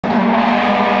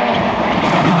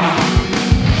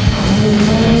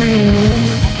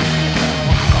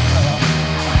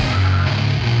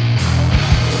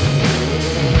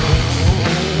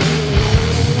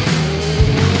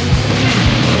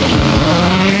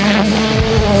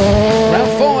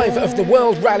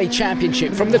World Rally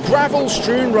Championship from the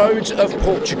gravel-strewn roads of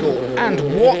Portugal.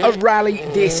 And what a rally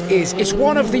this is. It's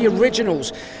one of the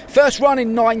originals. First run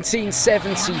in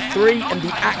 1973, and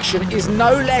the action is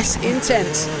no less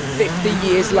intense 50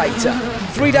 years later.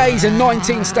 3 days and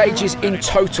 19 stages in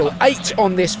total, 8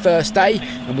 on this first day,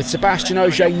 and with Sebastian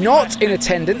Ogier not in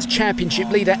attendance, championship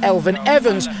leader Elfyn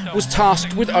Evans was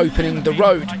tasked with opening the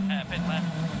road.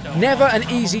 Never an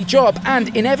easy job,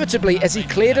 and inevitably, as he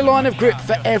cleared a line of grip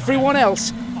for everyone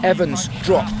else, Evans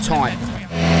dropped time.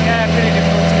 Yeah, pretty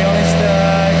difficult to be honest.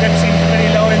 Grip seemed pretty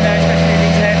low in there, especially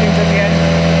these hairpins at the end.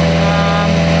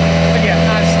 But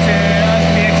yeah, as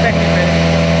to be expected really.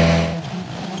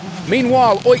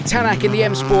 Meanwhile, Ott Tänak in the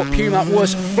M Sport Puma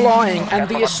was flying, and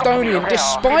the Estonian,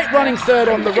 despite running third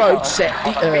on the road, set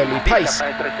the early pace.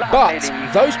 But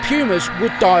those Pumas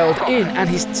were dialed in, and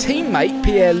his teammate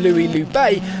Pierre-Louis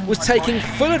Loubet was taking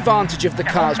full advantage of the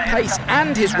car's pace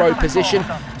and his road position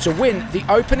to win the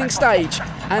opening stage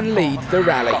and lead the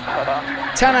rally.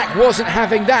 Tänak wasn't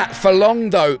having that for long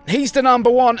though. He's the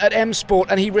 #1 at M Sport,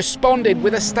 and he responded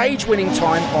with a stage-winning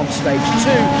time on stage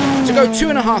 2 to go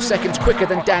 2.5 seconds quicker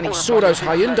than Dani Sordo's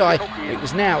Hyundai. It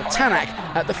was now Tänak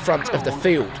at the front of the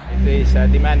field. It is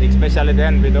demanding, especially the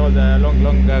end with all the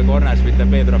long corners with the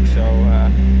bedrock, so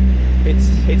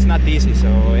it's not easy. So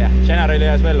yeah, generally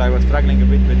as well I was struggling a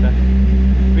bit with the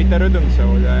rhythm, so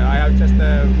I have just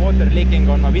water leaking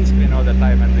on my windscreen all the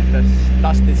time, and with the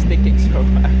dust is sticking, so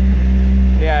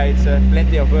yeah, it's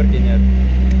plenty of work in here.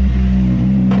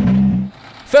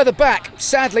 Further back,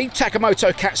 sadly,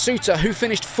 Takamoto Katsuta, who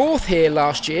finished 4th here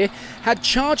last year, had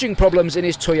charging problems in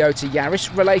his Toyota Yaris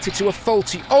related to a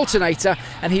faulty alternator,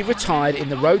 and he retired in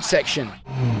the road section.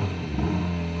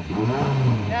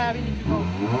 Yeah, we need to go.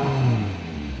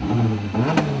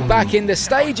 Back in the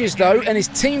stages though, and his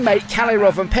teammate Kalle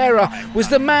Rovanperä was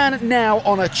the man now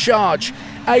on a charge.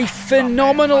 A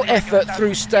phenomenal effort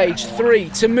through stage 3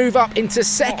 to move up into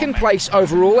 2nd place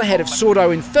overall ahead of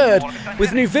Sordo in 3rd,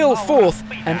 with Neuville 4th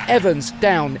and Evans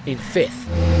down in 5th.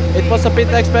 It was a bit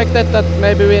expected that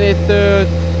maybe we need to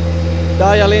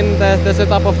dial in the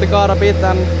setup of the car a bit,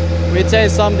 and we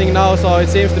changed something now, so it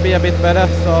seems to be a bit better.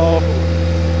 So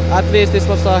at least this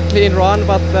was a clean run,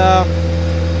 but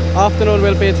afternoon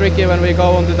will be tricky when we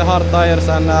go onto the hard tires,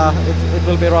 and it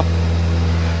will be rough.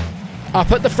 Up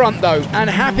at the front though, and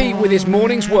happy with his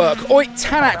morning's work, Ott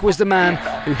Tänak was the man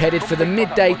who headed for the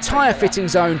midday tyre fitting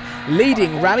zone,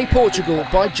 leading Rally Portugal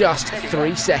by just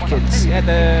 3 seconds.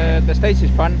 Yeah, the stage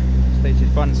is fun.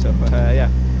 So yeah,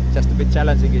 just a bit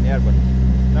challenging in here, but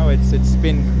no, it's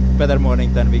been better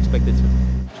morning than we expected.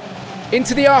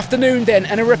 Into the afternoon then,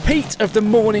 and a repeat of the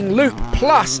morning loop,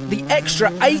 plus the extra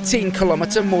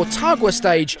 18-kilometre Mortagua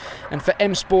stage, and for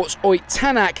M Sport's Ott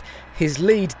Tänak, his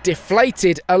lead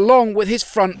deflated along with his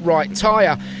front right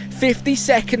tyre. 50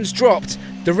 seconds dropped,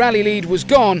 the rally lead was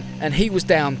gone, and he was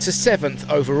down to 7th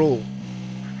overall.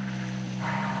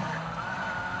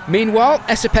 Meanwhile,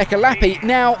 Esa-Pekka Lappi,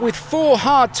 now with 4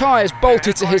 hard tyres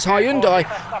bolted to his Hyundai,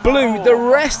 blew the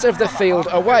rest of the field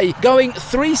away, going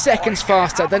 3 seconds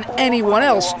faster than anyone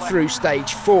else through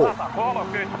stage 4.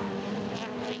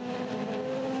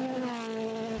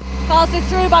 Passed it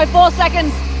through by 4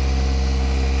 seconds.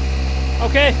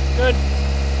 Okay, good.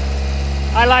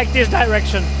 I like this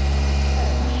direction.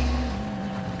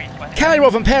 Kalle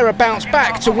Rovanperä bounced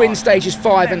back to win stages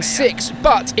 5 and 6,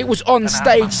 but it was on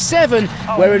stage 7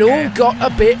 where it all got a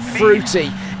bit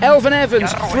fruity. Elfyn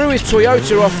Evans threw his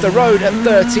Toyota off the road at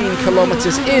 13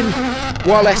 kilometres in,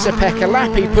 while Esa-Pekka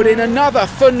Lappi put in another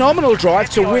phenomenal drive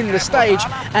to win the stage,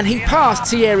 and he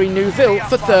passed Thierry Neuville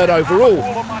for 3rd overall.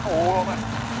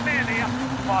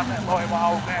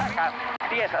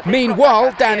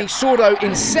 Meanwhile, Dani Sordo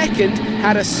in 2nd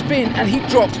had a spin, and he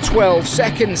dropped 12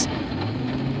 seconds.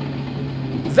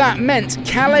 That meant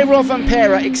Kalle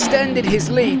Rovanperä extended his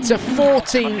lead to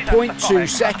 14.2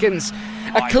 seconds.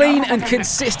 A clean and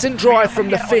consistent drive from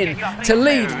the Finn to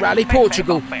lead Rally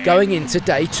Portugal going into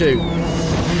day 2.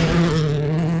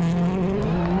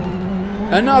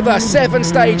 Another 7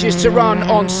 stages to run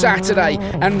on Saturday,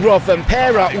 and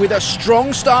Rovanperä with a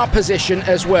strong start position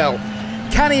as well.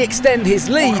 Can he extend his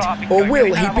lead, or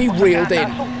will he be reeled in?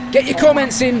 Get your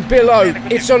comments in below.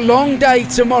 It's a long day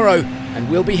tomorrow, and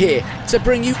we'll be here to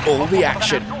bring you all the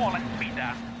action.